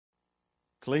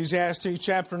Ecclesiastes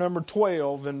chapter number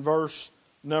 12 and verse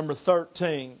number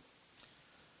 13.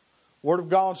 Word of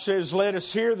God says, let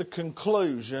us hear the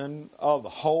conclusion of the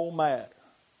whole matter.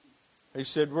 He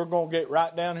said, we're going to get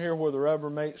right down here where the rubber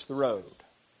meets the road.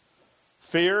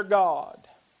 Fear God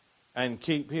and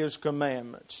keep His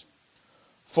commandments.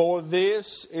 For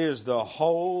this is the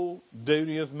whole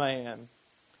duty of man.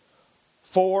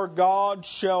 For God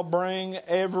shall bring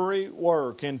every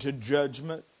work into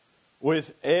judgment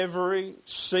with every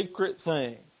secret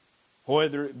thing,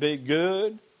 whether it be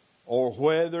good or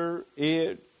whether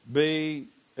it be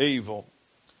evil.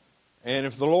 And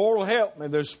if the Lord will help me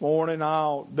this morning,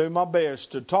 I'll do my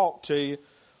best to talk to you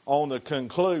on the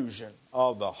conclusion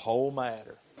of the whole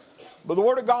matter. But the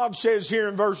Word of God says here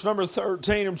in verse number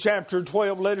 13 of chapter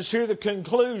 12, let us hear the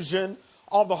conclusion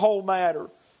of the whole matter.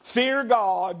 Fear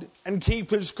God and keep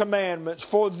His commandments,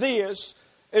 for this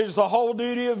is the whole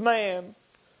duty of man.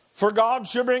 For God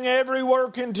shall bring every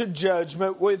work into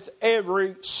judgment with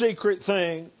every secret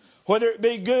thing, whether it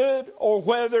be good or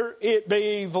whether it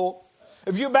be evil.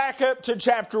 If you back up to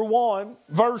chapter 1,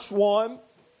 verse 1,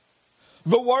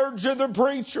 the words of the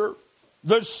preacher,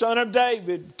 the son of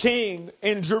David, king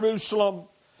in Jerusalem.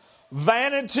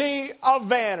 Vanity of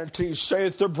vanities,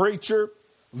 saith the preacher,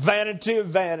 vanity of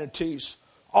vanities.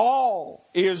 All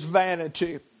is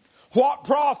vanity. What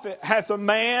profit hath a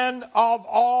man of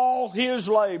all his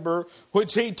labor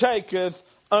which he taketh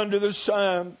under the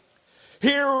sun?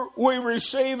 Here we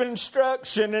receive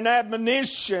instruction and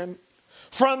admonition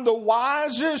from the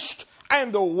wisest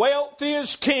and the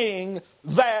wealthiest king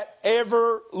that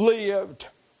ever lived.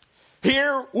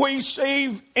 Here we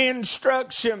see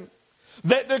instruction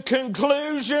that the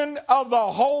conclusion of the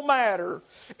whole matter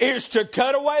is to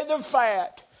cut away the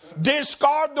fat,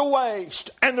 discard the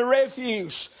waste and the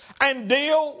refuse, and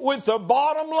deal with the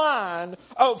bottom line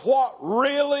of what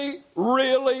really,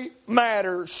 really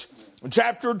matters. In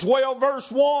chapter 12,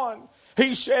 verse 1,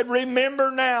 he said,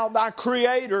 remember now thy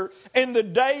Creator in the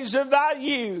days of thy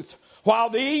youth,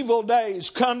 while the evil days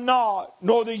come not,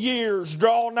 nor the years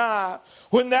draw nigh,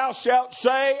 when thou shalt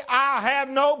say, I have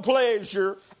no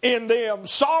pleasure in them.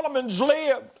 Solomon's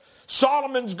lived.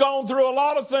 Solomon's gone through a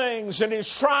lot of things and is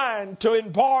trying to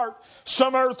impart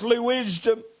some earthly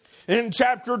wisdom. In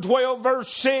chapter 12,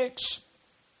 verse 6,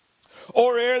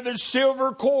 or ere the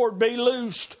silver cord be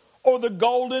loosed, or the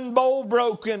golden bowl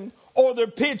broken, or the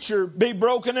pitcher be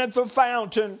broken at the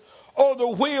fountain, or the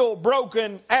wheel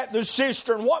broken at the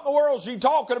cistern. What in the world is he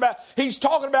talking about? He's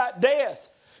talking about death.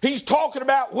 He's talking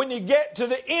about when you get to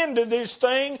the end of this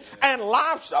thing and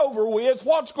life's over with,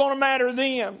 what's going to matter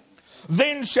then?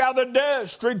 Then shall the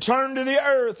dust return to the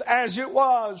earth as it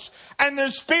was, and the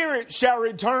spirit shall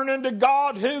return unto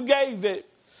God who gave it.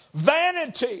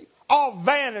 Vanity of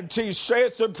vanities,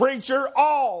 saith the preacher,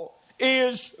 all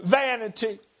is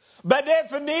vanity. By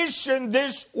definition,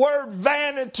 this word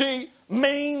vanity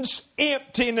means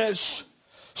emptiness.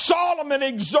 Solomon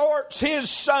exhorts his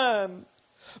son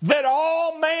that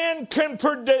all man can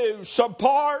produce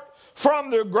apart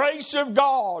from the grace of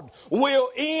God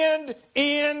will end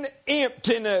in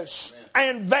emptiness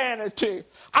and vanity.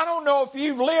 I don't know if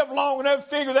you've lived long enough to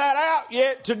figure that out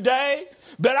yet today,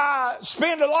 but I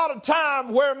spend a lot of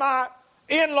time where my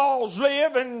in-laws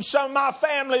live and some of my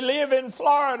family live in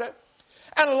Florida.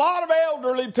 And a lot of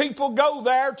elderly people go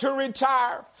there to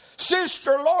retire.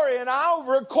 Sister Lori and I,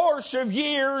 over a course of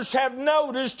years, have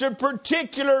noticed a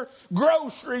particular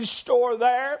grocery store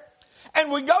there. And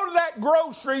we go to that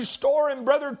grocery store, and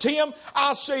Brother Tim,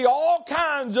 I see all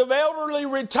kinds of elderly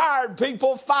retired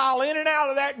people file in and out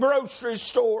of that grocery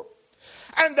store.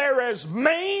 And they're as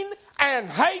mean and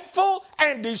hateful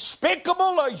and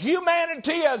despicable a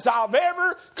humanity as I've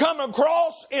ever come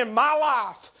across in my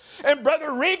life. And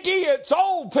Brother Ricky, it's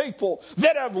old people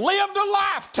that have lived a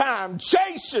lifetime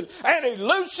chasing an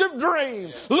elusive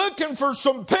dream, looking for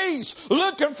some peace,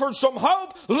 looking for some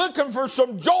hope, looking for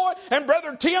some joy. And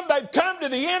Brother Tim, they've come to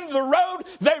the end of the road.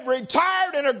 They've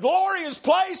retired in a glorious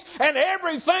place, and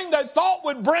everything they thought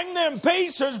would bring them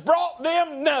peace has brought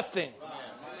them nothing.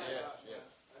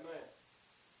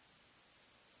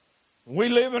 We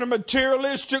live in a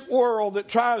materialistic world that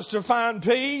tries to find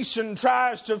peace and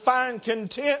tries to find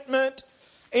contentment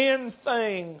in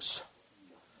things.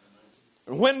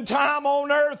 When time on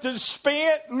earth is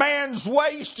spent, man's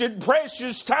wasted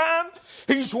precious time.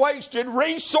 He's wasted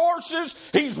resources.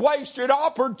 He's wasted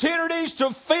opportunities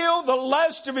to fill the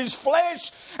lust of his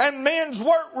flesh. And men's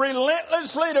work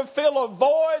relentlessly to fill a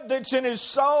void that's in his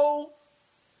soul.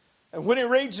 And when he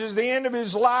reaches the end of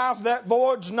his life, that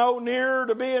void's no nearer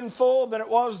to being full than it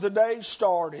was the day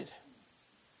started.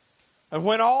 And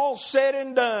when all's said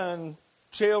and done,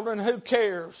 children, who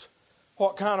cares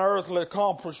what kind of earthly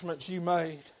accomplishments you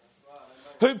made.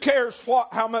 Who cares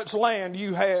how much land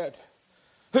you had?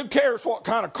 Who cares what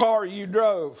kind of car you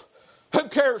drove? Who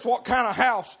cares what kind of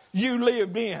house you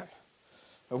lived in?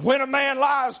 When a man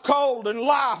lies cold and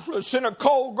lifeless in a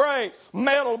cold gray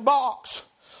metal box,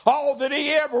 all that he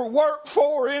ever worked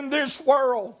for in this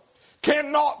world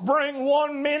cannot bring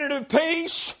 1 minute of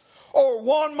peace or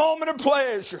 1 moment of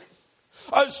pleasure.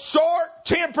 A short,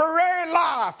 temporary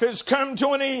life has come to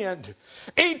an end.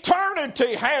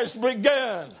 Eternity has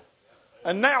begun.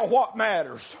 And now what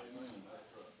matters?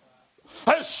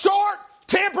 A short,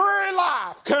 temporary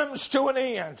life comes to an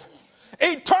end.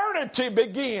 Eternity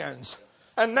begins.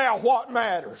 And now what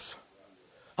matters?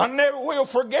 I never will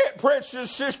forget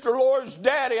precious Sister Laura's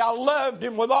daddy. I loved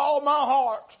him with all my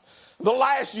heart. The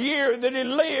last year that he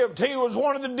lived, he was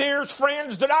one of the dearest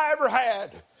friends that I ever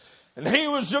had. And he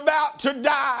was about to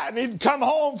die, and he'd come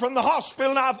home from the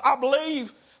hospital, and I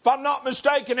believe, if I'm not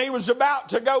mistaken, he was about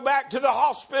to go back to the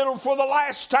hospital for the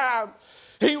last time.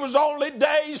 He was only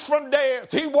days from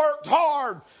death. He worked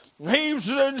hard. He was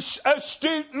an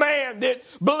astute man that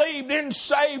believed in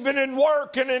saving and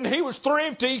working, and he was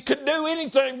thrifty. He could do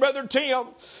anything, Brother Tim.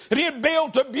 And he had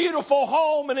built a beautiful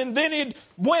home, and then he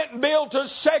went and built a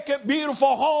second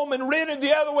beautiful home and rented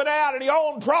the other one out, and he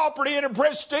owned property in a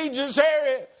prestigious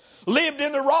area. Lived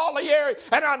in the Raleigh area,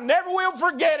 and I never will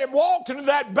forget him walking to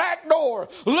that back door,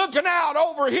 looking out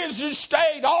over his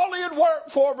estate, all he had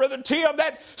worked for, Brother Tim,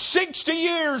 that 60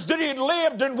 years that he had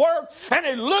lived and worked, and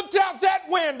he looked out that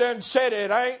window and said,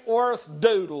 "It ain't worth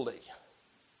doodly."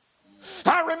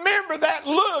 I remember that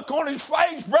look on his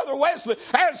face, Brother Wesley,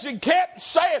 as he kept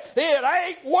saying, "It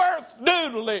ain't worth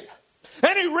doodly."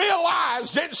 And he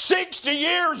realized at 60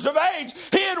 years of age,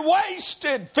 he had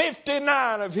wasted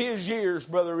 59 of his years,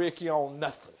 Brother Ricky, on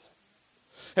nothing.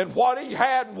 And what he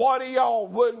had and what he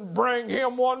owned wouldn't bring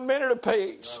him 1 minute of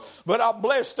peace. But I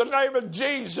bless the name of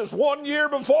Jesus. 1 year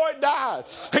before he died,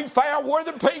 he found where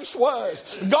the peace was.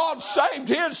 God saved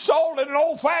his soul in an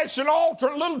old-fashioned altar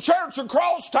in a little church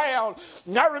across town.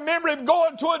 And I remember him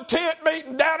going to a tent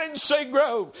meeting down in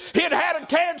Seagrove. He had had a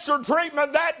cancer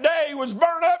treatment that day. He was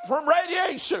burned up from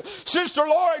radiation. Sister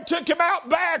Lori took him out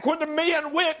back when the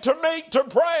men went to meet to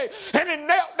pray. And he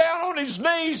knelt down on his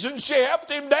knees and she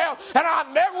helped him down. And I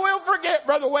never will forget,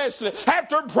 Brother Wesley,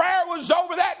 after prayer was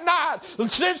over that night,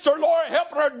 Sister Laura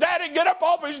helping her daddy get up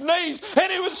off his knees,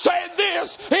 and he was saying,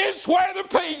 "This is where the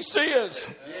peace is."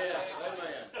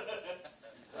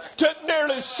 Took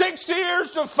nearly 60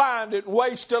 years to find it,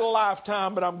 wasted a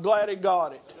lifetime, but I'm glad he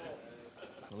got it.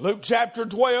 Luke chapter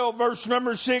 12, verse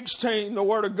number 16, the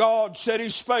Word of God said, He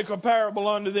spake a parable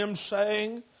unto them,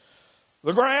 saying,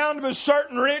 The ground of a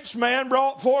certain rich man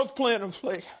brought forth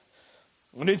plentifully.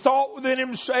 And he thought within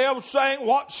himself, saying,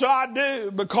 What shall I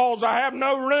do? Because I have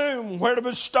no room where to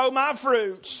bestow my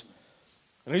fruits.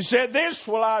 And he said, This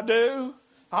will I do.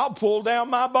 I'll pull down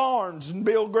my barns and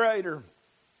build greater.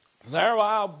 There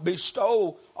I'll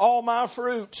bestow all my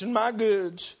fruits and my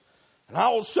goods. And I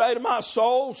will say to my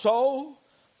soul, Soul,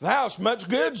 thou hast much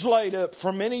goods laid up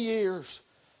for many years.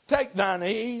 Take thine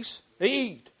ease,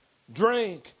 eat,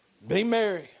 drink, be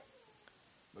merry.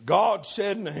 But God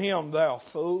said unto him, Thou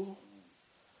fool,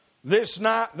 this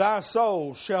night thy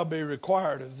soul shall be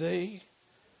required of thee.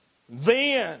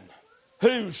 Then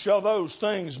whose shall those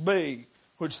things be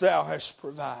which thou hast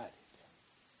provided?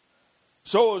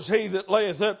 So is he that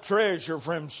layeth up treasure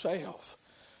for himself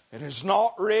and is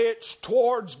not rich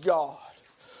towards God.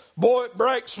 Boy, it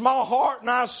breaks my heart, and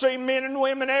I see men and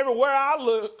women everywhere I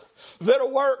look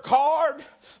that'll work hard.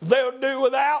 They'll do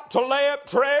without to lay up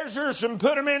treasures and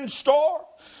put them in store.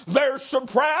 They're so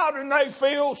proud and they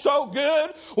feel so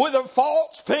good with a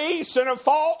false peace and a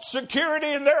false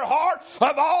security in their heart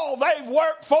of all they've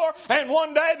worked for. And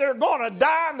one day they're going to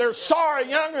die, and their sorry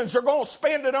young'uns are going to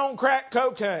spend it on crack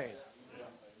cocaine.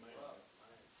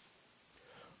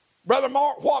 Brother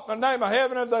Mark, what in the name of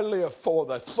heaven have they lived for?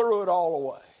 They threw it all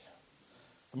away.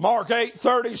 Mark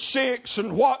 8:36,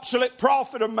 and what shall it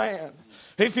profit a man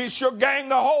if he shall gain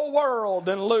the whole world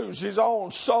and lose his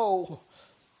own soul?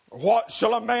 What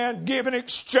shall a man give in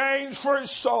exchange for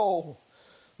his soul?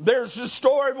 There's the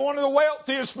story of one of the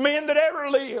wealthiest men that ever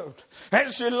lived.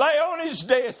 As he lay on his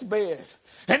deathbed,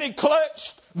 and he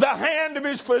clutched the hand of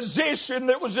his physician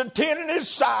that was attending his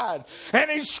side, and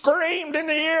he screamed in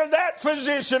the ear of that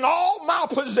physician, All my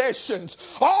possessions,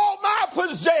 all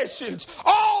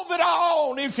that I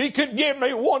own, if he could give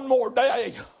me one more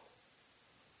day.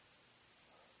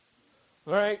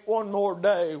 There ain't one more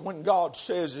day. When God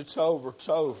says it's over, it's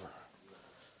over.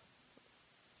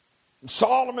 And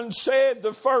Solomon said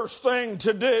the first thing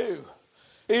to do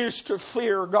is to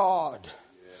fear God.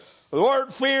 The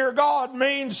word fear God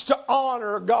means to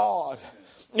honor God.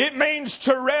 It means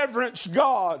to reverence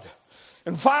God.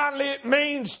 And finally, it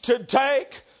means to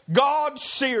take God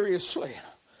seriously.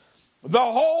 The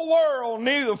whole world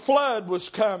knew the flood was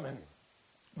coming.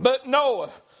 But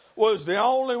Noah was the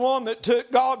only one that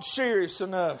took God serious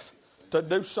enough to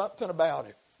do something about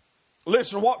it.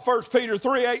 Listen to what 1 Peter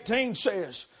 3:18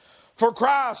 says. For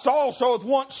Christ also hath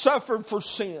once suffered for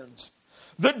sins,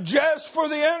 the just for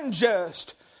the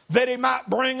unjust, that he might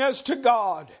bring us to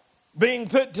God, being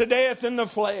put to death in the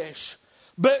flesh,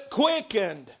 but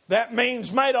quickened, that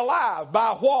means made alive,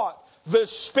 by what? The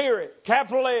Spirit,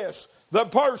 capital S, the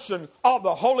person of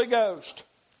the Holy Ghost,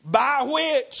 by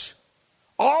which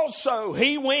also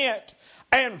he went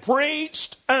and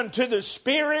preached unto the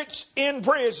spirits in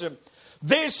prison.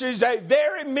 This is a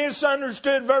very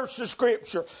misunderstood verse of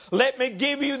Scripture. Let me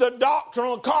give you the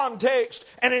doctrinal context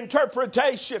and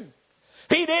interpretation.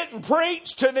 He didn't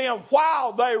preach to them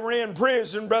while they were in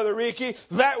prison, Brother Ricky.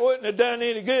 That wouldn't have done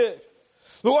any good.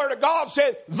 The Word of God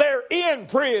said they're in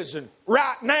prison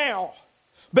right now.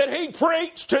 But he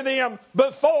preached to them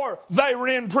before they were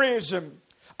in prison.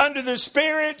 Unto the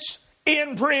spirits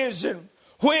in prison,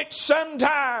 which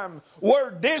sometime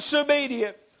were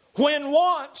disobedient, when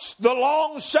once the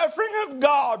long suffering of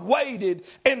God waited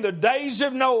in the days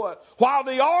of Noah, while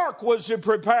the ark was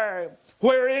preparing,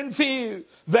 wherein few,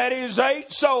 that is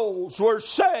 8 souls, were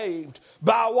saved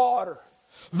by water.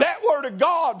 That Word of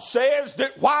God says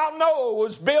that while Noah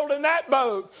was building that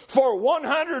boat for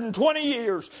 120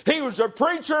 years, he was a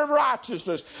preacher of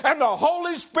righteousness. And the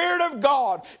Holy Spirit of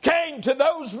God came to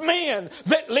those men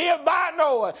that lived by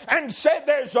Noah and said,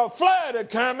 there's a flood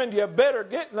a-coming, you better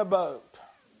get in the boat.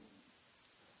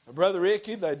 Now, Brother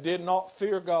Ricky, they did not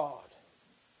fear God.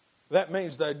 That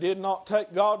means they did not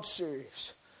take God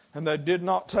serious. And they did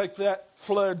not take that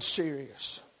flood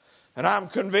serious. And I'm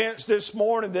convinced this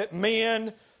morning that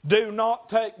men do not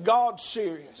take God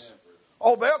serious.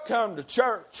 Oh, they'll come to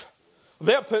church.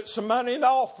 They'll put some money in the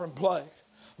offering plate.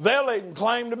 They'll even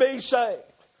claim to be saved.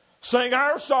 Sing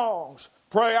our songs.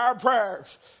 Pray our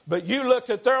prayers. But you look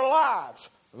at their lives.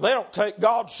 They don't take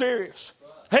God serious.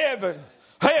 Heaven,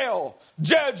 hell,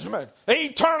 judgment,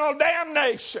 eternal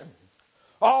damnation.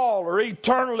 All are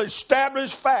eternally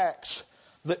established facts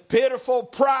that pitiful,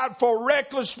 prideful,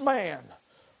 reckless man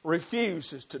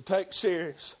refuses to take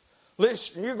serious.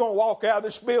 Listen, you're going to walk out of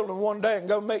this building one day and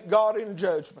go meet God in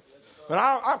judgment. And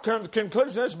I've come to the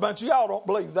conclusion this bunch of y'all don't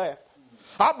believe that.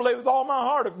 I believe with all my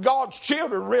heart if God's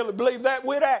children really believe that,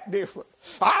 we'd act different.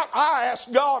 I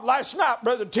asked God last night,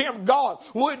 Brother Tim, God,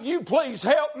 would you please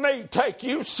help me take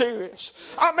you serious?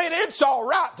 I mean, it's all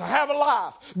right to have a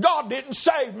life. God didn't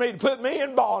save me to put me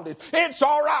in bondage. It's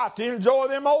all right to enjoy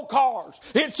them old cars.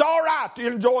 It's all right to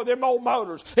enjoy them old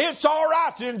motors. It's all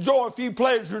right to enjoy a few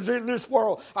pleasures in this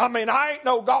world. I mean, I ain't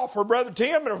no golfer, Brother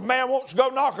Tim, and if a man wants to go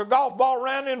knock a golf ball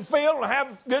around in the field and have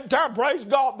a good time, praise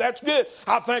God, that's good.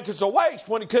 I think it's a waste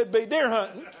when he could be deer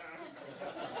hunting.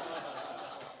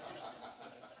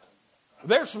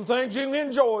 There's some things you can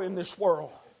enjoy in this world.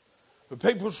 But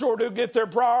people sure do get their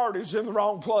priorities in the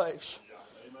wrong place.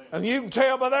 And you can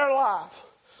tell by their life.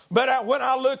 But when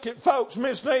I look at folks,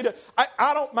 Miss Nita,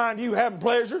 I don't mind you having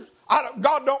pleasures.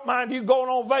 God don't mind you going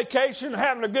on vacation and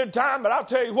having a good time. But I'll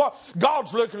tell you what,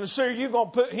 God's looking to see you're going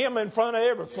to put Him in front of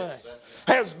everything.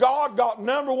 Has God got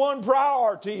number one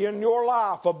priority in your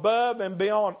life above and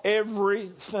beyond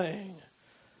everything?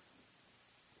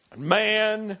 A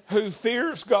man who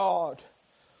fears God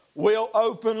will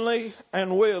openly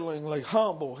and willingly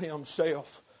humble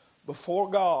himself before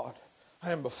God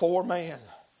and before man.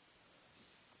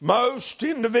 Most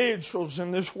individuals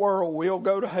in this world will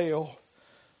go to hell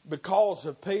because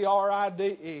of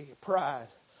pride, pride.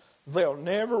 They'll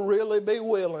never really be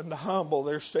willing to humble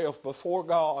themselves before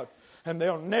God, and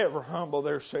they'll never humble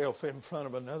themselves in front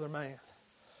of another man.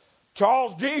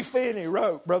 Charles G. Finney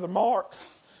wrote, Brother Mark,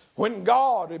 when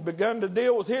God had begun to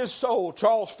deal with his soul,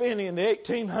 Charles Finney in the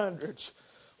 1800s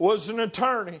was an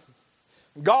attorney.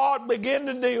 God began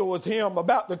to deal with him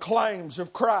about the claims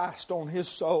of Christ on his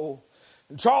soul.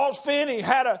 And Charles Finney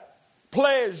had a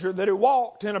pleasure that he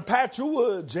walked in a patch of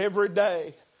woods every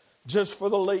day just for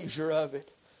the leisure of it.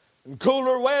 And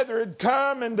cooler weather had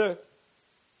come in the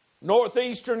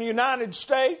northeastern United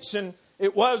States, and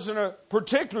it wasn't a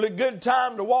particularly good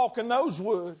time to walk in those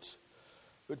woods.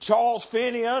 But Charles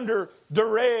Finney, under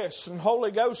duress and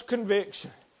Holy Ghost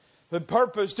conviction, had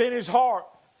purposed in his heart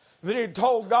that he'd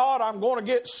told God, I'm going to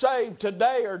get saved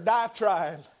today or die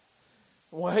trying.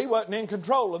 Well, he wasn't in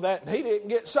control of that, and he didn't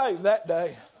get saved that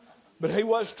day. But he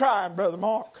was trying, Brother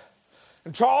Mark.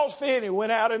 And Charles Finney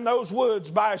went out in those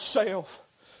woods by himself.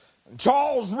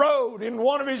 Charles wrote in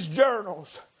one of his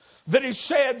journals that he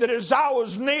said that as I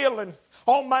was kneeling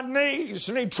on my knees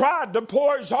and he tried to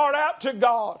pour his heart out to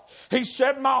God, he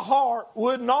said my heart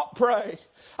would not pray.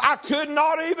 I could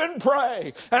not even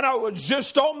pray. And I was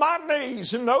just on my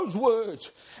knees in those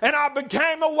woods. And I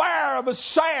became aware of a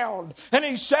sound. And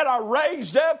he said I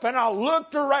raised up and I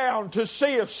looked around to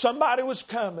see if somebody was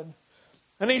coming.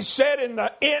 And he said in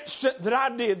the instant that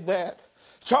I did that,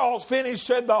 Charles Finney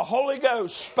said the Holy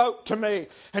Ghost spoke to me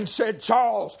and said,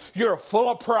 Charles, you're full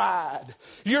of pride.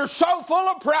 You're so full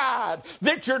of pride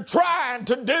that you're trying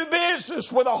to do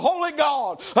business with a holy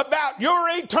God about your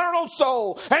eternal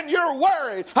soul. And you're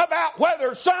worried about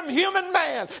whether some human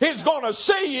man is going to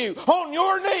see you on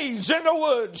your knees in the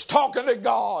woods talking to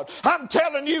God. I'm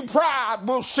telling you, pride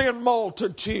will send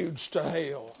multitudes to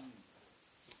hell.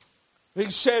 He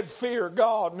said, fear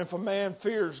God, and if a man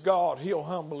fears God, he'll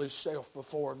humble himself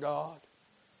before God.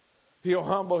 He'll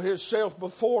humble himself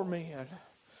before men.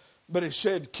 But he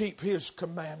said, keep his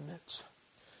commandments.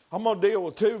 I'm going to deal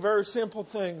with two very simple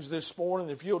things this morning.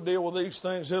 If you'll deal with these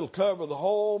things, it'll cover the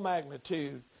whole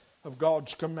magnitude of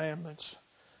God's commandments.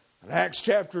 In Acts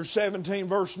chapter 17,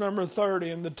 verse number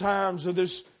 30, in the times of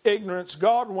this ignorance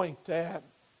God winked at,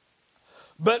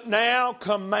 but now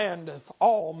commandeth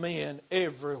all men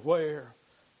everywhere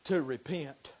to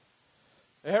repent.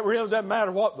 It really doesn't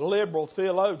matter what the liberal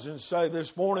theologians say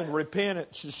this morning.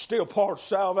 Repentance is still part of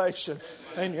salvation,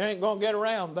 and you ain't going to get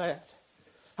around that.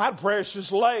 I had a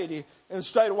precious lady in the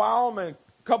state of Wyoming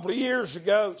a couple of years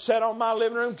ago, sat on my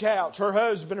living room couch. Her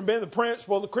husband had been the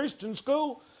principal of the Christian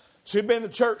school. She'd been the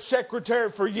church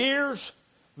secretary for years.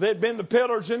 They'd been the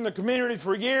pillars in the community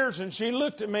for years, and she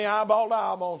looked at me eyeball to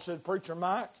eyeball and said, Preacher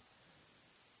Mike,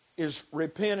 is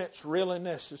repentance really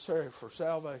necessary for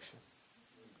salvation?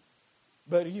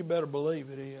 Buddy, you better believe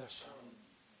it is.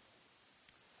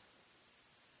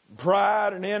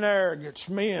 Pride and in arrogance,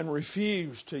 men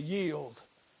refuse to yield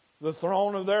the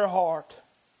throne of their heart.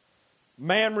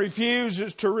 Man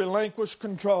refuses to relinquish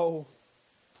control.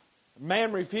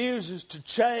 Man refuses to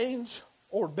change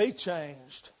or be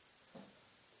changed.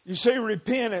 You see,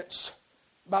 repentance,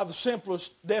 by the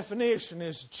simplest definition,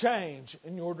 is a change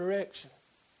in your direction.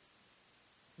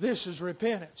 This is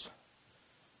repentance.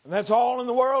 And that's all in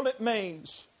the world it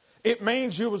means. It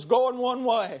means you was going one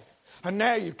way, and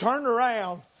now you've turned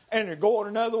around and you're going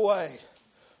another way.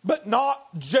 But not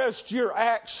just your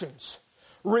actions.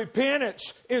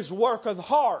 Repentance is work of the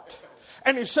heart.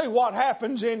 And you see, what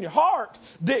happens in your heart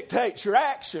dictates your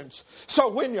actions. So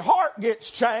when your heart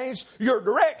gets changed, your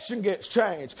direction gets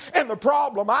changed. And the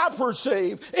problem I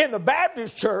perceive in the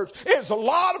Baptist church is a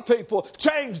lot of people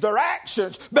change their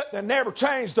actions, but they never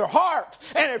change their heart.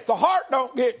 And if the heart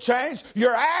don't get changed,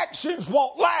 your actions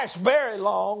won't last very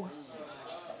long.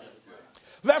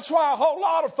 That's why a whole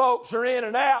lot of folks are in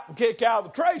and out and kick out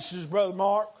of the traces, Brother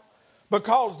Mark,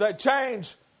 because they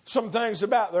change some things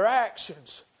about their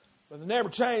actions. But they never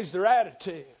change their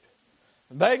attitude.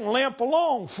 And they can limp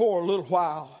along for a little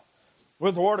while.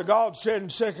 With the Word of God said in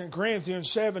 2 Corinthians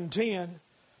 7:10,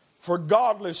 for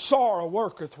godly sorrow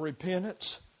worketh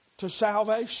repentance to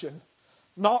salvation,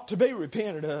 not to be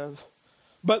repented of,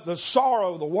 but the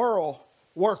sorrow of the world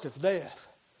worketh death.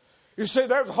 You see,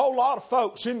 there's a whole lot of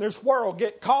folks in this world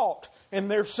get caught in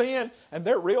their sin, and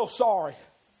they're real sorry.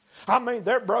 I mean,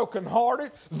 they're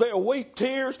brokenhearted. They'll weep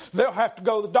tears. They'll have to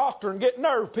go to the doctor and get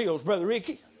nerve pills, Brother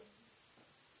Ricky.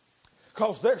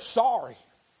 Because they're sorry.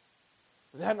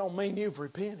 But that don't mean you've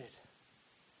repented.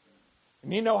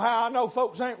 And you know how I know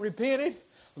folks ain't repented?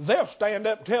 They'll stand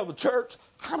up and tell the church,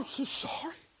 I'm so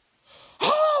sorry.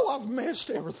 Oh, I've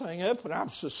messed everything up, and I'm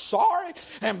so sorry.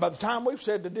 And by the time we've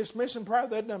said the dismissing prayer,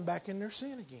 they're done back in their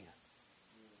sin again.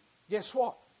 Guess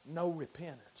what? No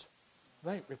repentance.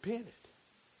 They ain't repented.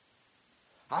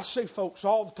 I see folks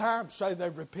all the time say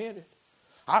they've repented.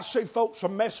 I see folks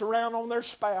mess around on their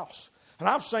spouse. And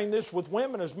I've seen this with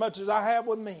women as much as I have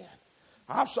with men.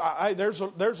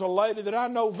 There's a lady that I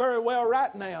know very well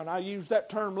right now, and I use that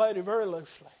term lady very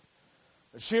loosely.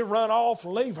 She'll run off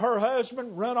and leave her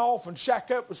husband, run off and shack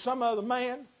up with some other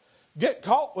man, get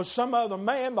caught with some other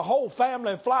man, the whole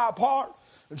family will fly apart.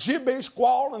 And she'd be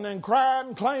squalling and crying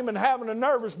and claiming having a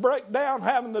nervous breakdown,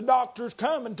 having the doctors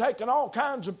come and taking all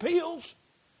kinds of pills.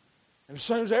 And as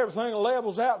soon as everything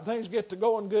levels out and things get to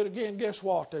going good again, guess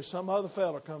what? There's some other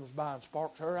fella comes by and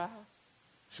sparks her eye.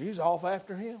 She's off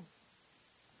after him.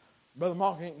 Brother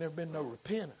Mark, ain't never been no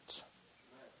repentance.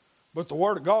 But the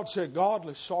Word of God said,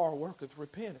 godly sorrow worketh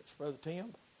repentance, Brother Tim.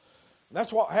 And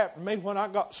that's what happened to me when I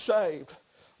got saved.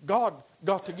 God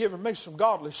got to giving me some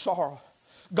godly sorrow.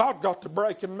 God got to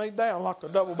breaking me down like a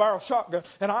double-barrel shotgun.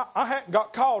 And I hadn't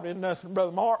got caught in nothing,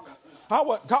 Brother Mark. I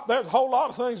wasn't caught. There's a whole lot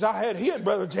of things I had hid,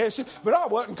 Brother Jesse, but I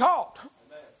wasn't caught.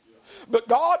 But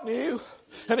God knew,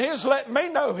 and He was letting me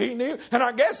know He knew. And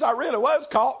I guess I really was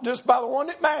caught just by the one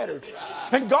that mattered.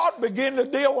 And God began to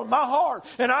deal with my heart,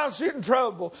 and I was in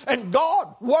trouble. And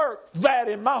God worked that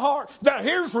in my heart. Now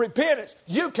here's repentance.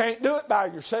 You can't do it by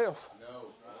yourself.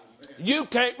 You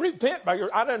can't repent by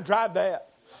yourself. I done tried that.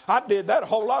 I did that a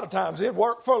whole lot of times. It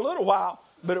worked for a little while,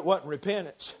 but it wasn't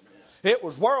repentance. It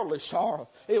was worldly sorrow.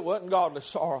 It wasn't godly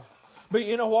sorrow. But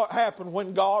you know what happened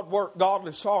when God worked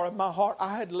godly sorrow in my heart?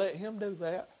 I had to let Him do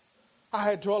that. I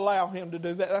had to allow Him to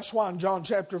do that. That's why in John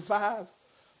chapter 5,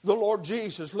 the Lord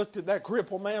Jesus looked at that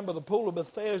crippled man by the pool of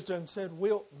Bethesda and said,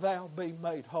 "Wilt thou be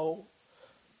made whole?"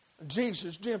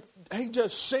 Jesus, He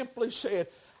just simply said,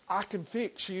 "I can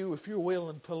fix you if you're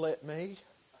willing to let me."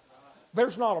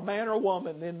 There's not a man or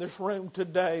woman in this room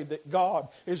today that God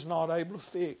is not able to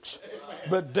fix.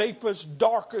 The deepest,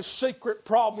 darkest, secret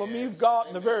problem you've got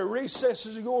in the very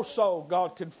recesses of your soul,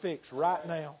 God can fix right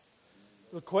now.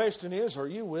 The question is, are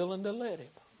you willing to let Him?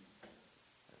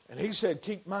 And He said,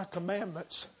 keep my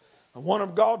commandments. And one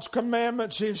of God's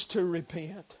commandments is to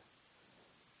repent.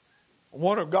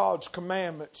 One of God's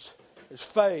commandments is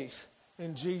faith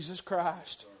in Jesus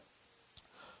Christ.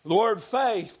 The word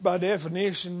faith, by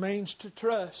definition, means to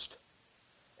trust.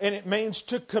 And it means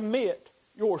to commit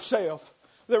yourself.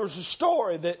 There was a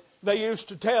story that they used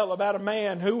to tell about a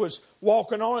man who was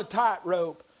walking on a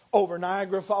tightrope over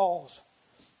Niagara Falls.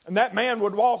 And that man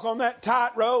would walk on that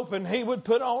tightrope and he would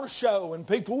put on a show. And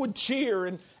people would cheer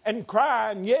and cry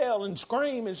and yell and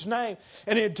scream His name.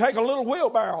 And he'd take a little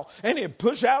wheelbarrow and he'd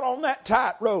push out on that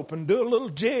tightrope and do a little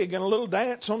jig and a little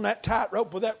dance on that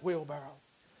tightrope with that wheelbarrow.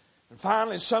 And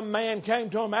finally, some man came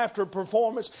to him after a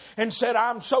performance and said,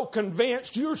 "I'm so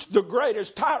convinced you're the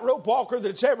greatest tightrope walker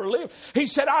that's ever lived." He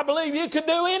said, "I believe you could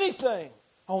do anything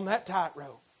on that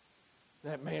tightrope."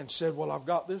 That man said, "Well, I've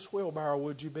got this wheelbarrow.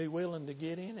 Would you be willing to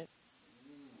get in it?"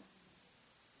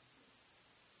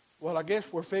 Well, I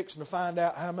guess we're fixing to find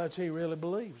out how much he really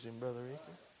believes in Brother Ricky.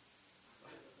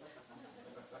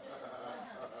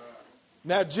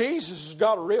 Now, Jesus has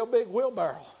got a real big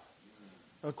wheelbarrow.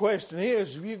 The question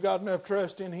is, have you got enough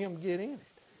trust in Him to get in it?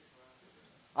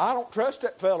 I don't trust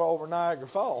that fellow over Niagara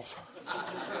Falls.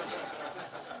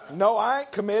 No, I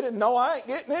ain't committed. No, I ain't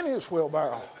getting in his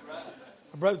wheelbarrow.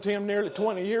 Brother Tim, nearly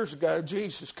 20 years ago,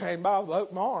 Jesus came by with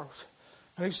open arms.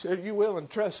 And He said, "Are you willing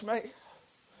to trust me?"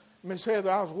 Miss Heather,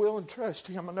 I was willing to trust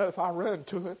Him enough. I run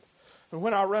to it. And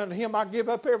when I run to Him, I give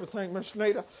up everything, Miss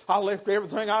Nita. I left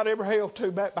everything I'd ever held to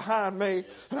back behind me.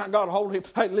 And I got a hold of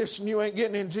Him. "Hey, listen, you ain't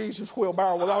getting in Jesus'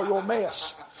 wheelbarrow with all your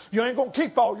mess. You ain't going to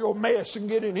keep all your mess and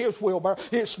get in His wheelbarrow.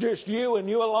 It's just you and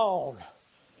you alone."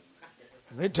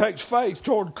 And it takes faith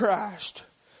toward Christ.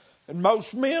 And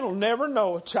most men will never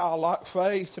know a child like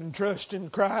faith and trust in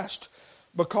Christ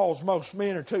because most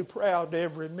men are too proud to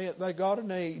ever admit they got a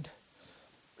need.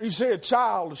 You see, a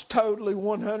child is totally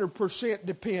 100%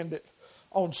 dependent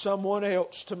on someone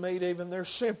else to meet even their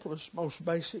simplest, most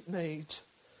basic needs.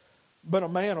 But a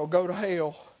man will go to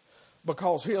hell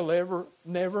because he'll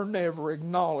never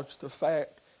acknowledge the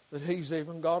fact that he's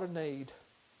even got a need.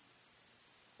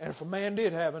 And if a man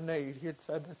did have a need, he'd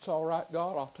say, "That's all right,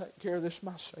 God, I'll take care of this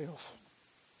myself."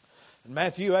 In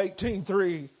Matthew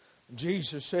 18:3,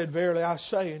 Jesus said, "Verily I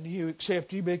say unto you,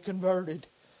 except ye be converted,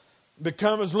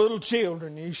 become as little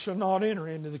children, ye shall not enter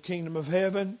into the kingdom of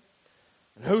heaven.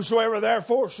 And whosoever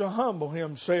therefore shall humble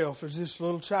himself as this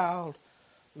little child,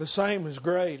 the same is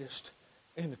greatest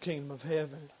in the kingdom of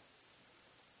heaven."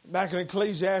 Back in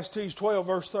Ecclesiastes 12,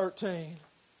 verse 13,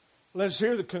 let's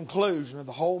hear the conclusion of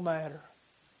the whole matter.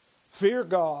 Fear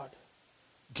God,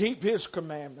 keep His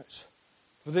commandments,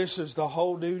 for this is the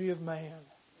whole duty of man.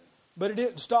 But it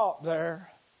didn't stop there.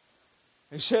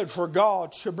 He said, "For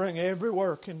God shall bring every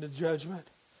work into judgment,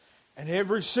 and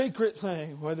every secret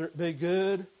thing, whether it be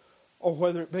good or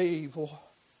whether it be evil."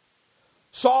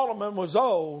 Solomon was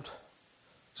old.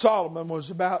 Solomon was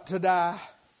about to die.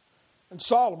 And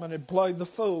Solomon had played the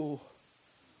fool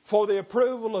for the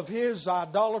approval of his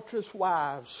idolatrous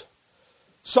wives.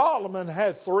 Solomon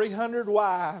had 300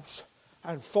 wives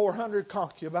and 400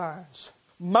 concubines.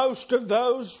 Most of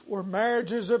those were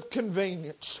marriages of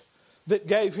convenience that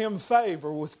gave him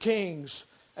favor with kings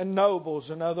and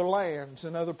nobles in other lands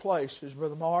and other places,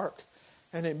 Brother Mark.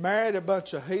 And he married a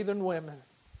bunch of heathen women.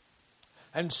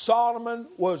 And Solomon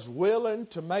was willing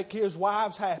to make his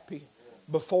wives happy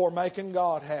before making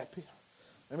God happy.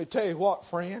 Let me tell you what,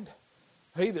 friend.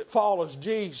 He that follows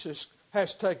Jesus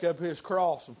has to take up his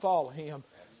cross and follow Him.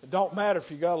 It don't matter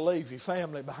if you got to leave your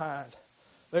family behind.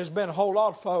 There's been a whole lot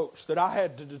of folks that I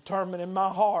had to determine in my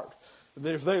heart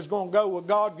that if they was going to go with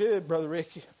God, good, Brother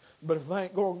Ricky. But if they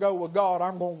ain't going to go with God,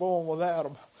 I'm going to go on without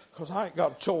them because I ain't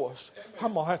got a choice.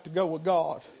 I'm going to have to go with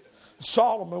God.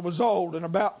 Solomon was old and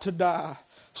about to die.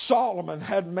 Solomon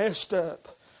had messed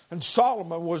up. And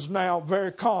Solomon was now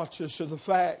very conscious of the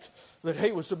fact that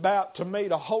he was about to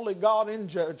meet a holy God in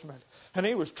judgment. And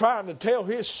he was trying to tell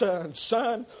his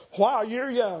son, while you're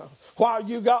young, while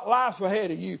you got life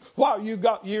ahead of you, while you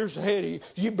got years ahead of you,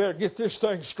 you better get this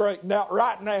thing straightened out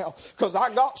right now. Because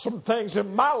I got some things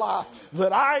in my life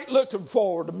that I ain't looking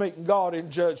forward to meeting God in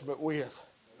judgment with.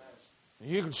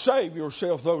 You can save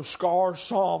yourself those scars.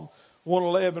 Psalm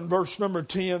 111, verse number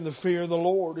 10, the fear of the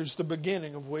Lord is the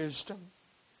beginning of wisdom.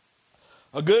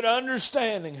 A good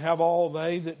understanding have all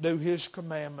they that do His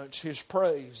commandments. His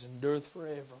praise endureth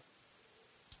forever.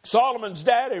 Solomon's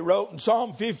daddy wrote in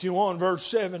Psalm 51, verse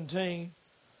 17,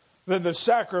 that the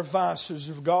sacrifices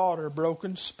of God are a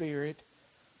broken spirit,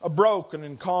 a broken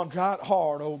and contrite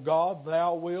heart, O God,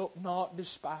 thou wilt not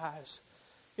despise.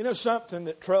 You know, something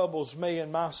that troubles me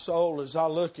in my soul as I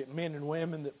look at men and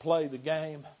women that play the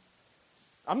game.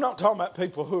 I'm not talking about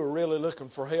people who are really looking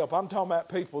for help. I'm talking about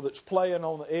people that's playing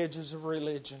on the edges of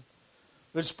religion,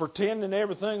 that's pretending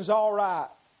everything's all right.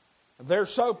 They're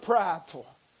so prideful.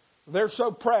 They're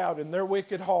so proud in their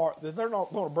wicked heart that they're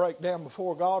not going to break down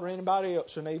before God or anybody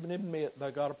else and even admit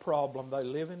they got a problem. They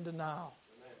live in denial.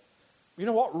 Amen. You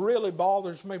know what really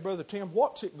bothers me, Brother Tim?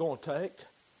 What's it going to take?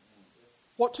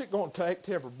 What's it going to take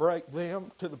to ever break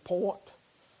them to the point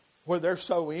where they're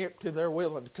so empty they're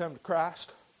willing to come to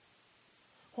Christ?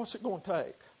 What's it going to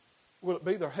take? Will it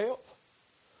be their health?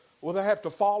 Will they have to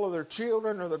follow their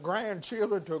children or their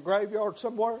grandchildren to a graveyard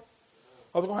somewhere?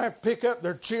 Are they going to have to pick up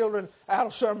their children out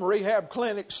of some rehab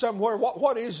clinic somewhere?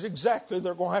 What is it exactly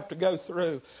they're going to have to go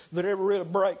through that ever really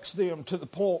breaks them to the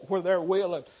point where they're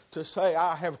willing to say,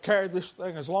 I have carried this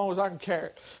thing as long as I can carry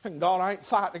it, and God, I ain't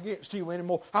fighting against you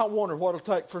anymore. I wonder what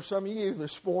it'll take for some of you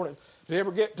this morning to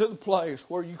ever get to the place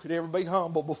where you could ever be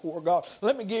humble before God.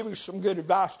 Let me give you some good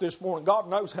advice this morning. God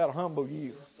knows how to humble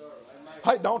you.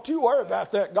 Hey, don't you worry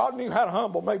about that. God knew how to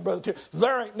humble me, Brother Tim.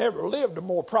 There ain't never lived a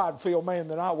more pride-filled man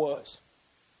than I was.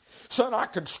 Son, I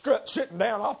could strut sitting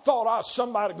down. I thought I was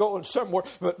somebody going somewhere,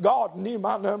 but God knew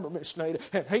my number, Miss Nita,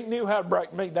 and He knew how to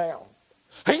break me down.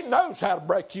 He knows how to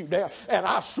break you down, and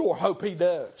I sure hope He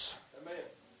does. Amen.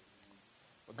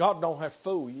 But God don't have to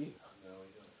fool you.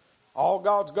 All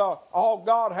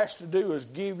God has to do is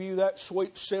give you that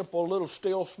sweet, simple, little,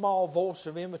 still, small voice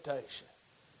of invitation.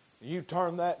 You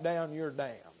turn that down, you're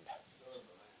damned.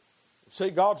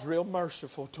 See, God's real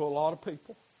merciful to a lot of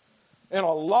people. In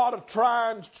a lot of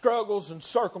trying struggles and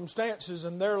circumstances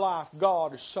in their life,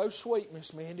 God is so sweet,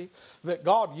 Miss Mindy, that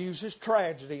God uses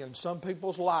tragedy in some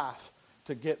people's life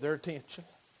to get their attention.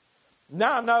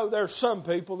 Now, I know there's some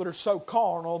people that are so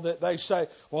carnal that they say,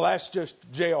 well, that's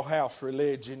just jailhouse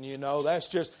religion, you know. That's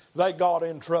just, they got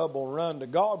in trouble and run to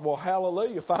God. Well,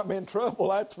 hallelujah, if I'm in trouble,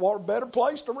 that's what a better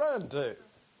place to run to.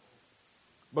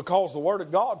 Because the Word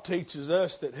of God teaches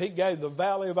us that He gave the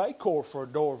valley of Achor for a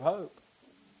door of hope.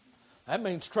 That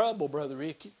means trouble, Brother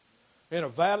Ricky. In a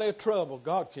valley of trouble,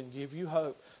 God can give you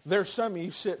hope. There's some of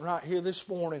you sitting right here this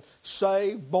morning,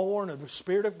 saved, born of the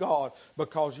Spirit of God,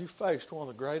 because you faced one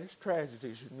of the greatest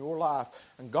tragedies in your life,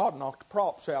 and God knocked the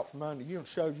props out from under you and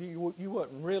showed you you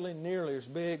wasn't really nearly as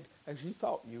big as you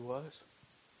thought you was.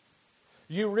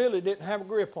 You really didn't have a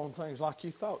grip on things like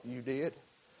you thought you did.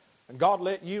 And God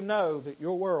let you know that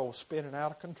your world was spinning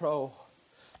out of control.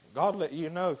 God let you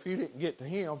know if you didn't get to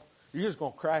Him, you're just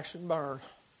going to crash and burn.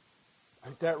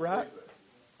 Ain't that right?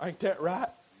 Ain't that right?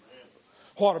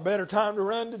 What a better time to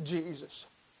run to Jesus.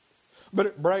 But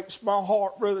it breaks my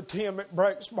heart, Brother Tim. It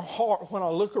breaks my heart when I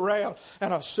look around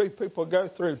and I see people go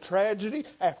through tragedy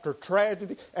after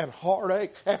tragedy and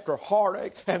heartache after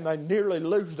heartache, and they nearly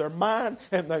lose their mind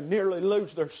and they nearly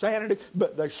lose their sanity,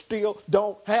 but they still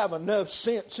don't have enough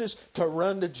senses to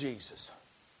run to Jesus.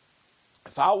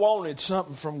 If I wanted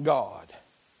something from God,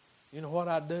 you know what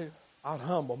I'd do? I'd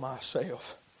humble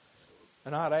myself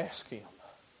and I'd ask Him.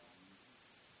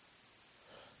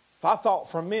 If I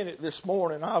thought for a minute this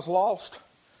morning I was lost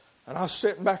and I was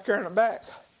sitting back there in the back,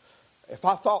 if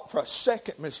I thought for a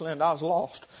second, Miss Linda, I was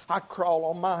lost, I'd crawl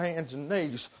on my hands and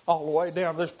knees all the way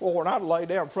down this floor and I'd lay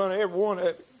down in front of every one of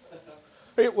it.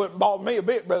 It wouldn't bother me a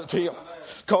bit, Brother Tim,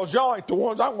 because y'all ain't the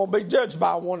ones I'm going to be judged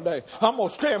by one day. I'm going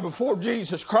to stand before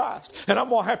Jesus Christ, and I'm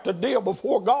going to have to deal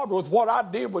before God with what I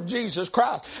did with Jesus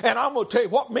Christ. And I'm going to tell you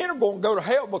what, men are going to go to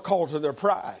hell because of their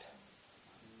pride.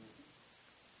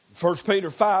 1 Peter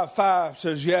 5:5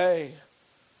 says, yea,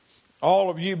 all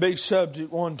of you be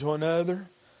subject one to another,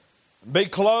 Be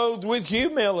clothed with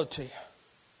humility.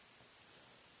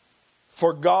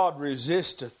 For God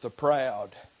resisteth the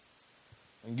proud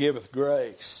and giveth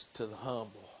grace to the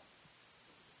humble.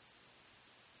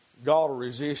 God will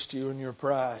resist you in your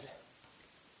pride.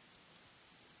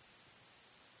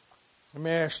 Let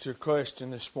me ask you a question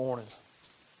this morning.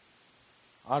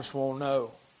 I just want to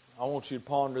know. I want you to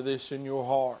ponder this in your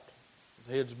heart.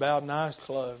 With heads bowed and eyes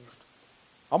closed.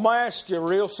 I'm going to ask you a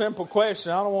real simple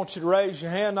question. I don't want you to raise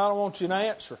your hand. I don't want you to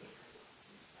answer.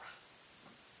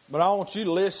 But I want you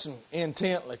to listen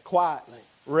intently, quietly,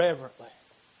 reverently.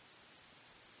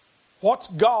 What's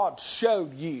God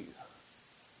showed you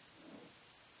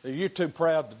that you're too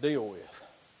proud to deal with?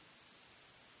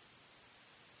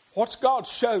 What's God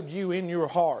showed you in your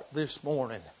heart this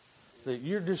morning that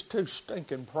you're just too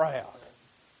stinking proud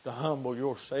to humble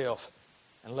yourself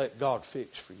and let God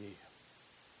fix for you?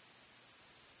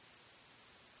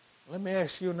 Let me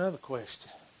ask you another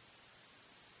question.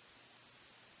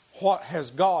 What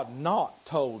has God not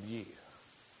told you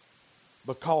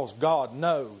because God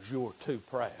knows you're too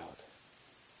proud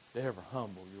to ever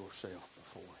humble yourself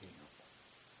before Him?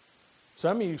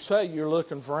 Some of you say you're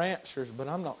looking for answers, but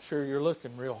I'm not sure you're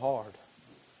looking real hard.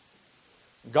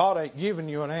 God ain't giving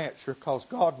you an answer because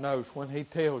God knows when He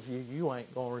tells you, you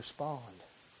ain't going to respond.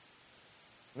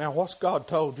 Now, what's God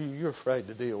told you you're afraid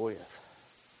to deal with?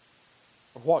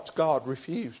 Or what's God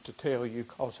refused to tell you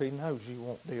because He knows you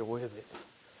won't deal with it?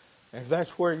 And if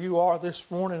that's where you are this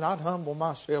morning, I'd humble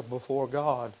myself before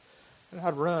God. And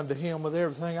I'd run to Him with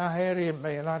everything I had in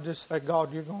me. And I'd just say,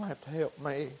 God, you're going to have to help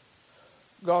me.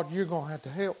 God, you're going to have to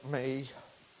help me.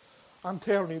 I'm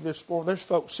telling you this morning, there's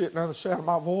folks sitting on the side of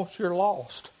my voice, you're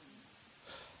lost.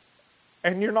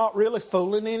 And you're not really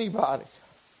fooling anybody.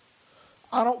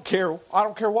 I don't care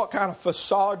what kind of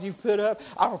facade you've put up.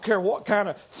 I don't care what kind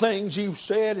of things you've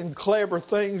said and clever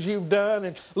things you've done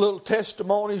and little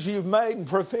testimonies you've made and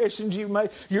professions you've made.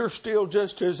 You're still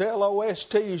just as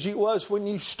LOST as you was when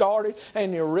you started,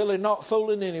 and you're really not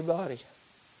fooling anybody.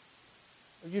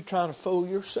 You're trying to fool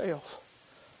yourself.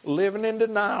 Living in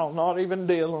denial, not even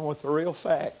dealing with the real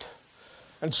fact.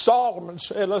 And Solomon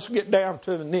said, let's get down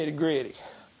to the nitty-gritty.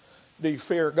 Do you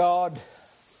fear God?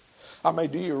 I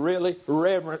mean, do you really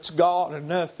reverence God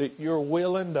enough that you're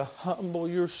willing to humble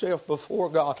yourself before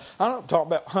God? I'm not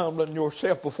talking about humbling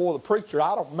yourself before the preacher.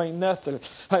 I don't mean nothing.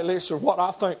 Hey, listen, what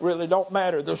I think really don't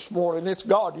matter this morning. It's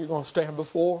God you're going to stand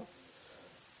before.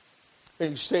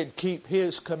 He said, keep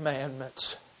His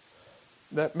commandments.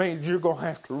 That means you're going to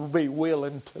have to be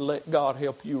willing to let God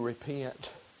help you repent.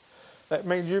 That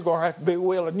means you're going to have to be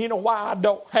willing. You know why I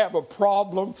don't have a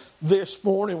problem this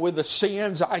morning with the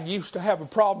sins I used to have a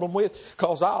problem with?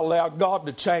 Because I allowed God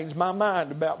to change my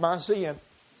mind about my sin.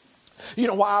 You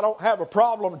know why I don't have a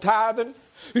problem tithing?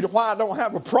 You know why I don't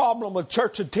have a problem with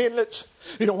church attendance?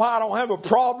 You know why I don't have a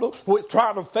problem with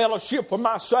trying to fellowship with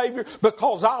my Savior?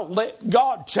 Because I'll let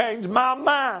God change my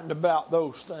mind about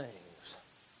those things.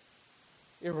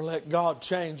 You ever let God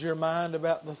change your mind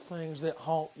about the things that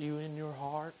haunt you in your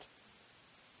heart?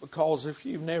 Because if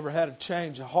you've never had a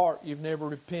change of heart, you've never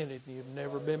repented, you've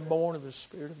never been born of the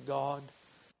Spirit of God.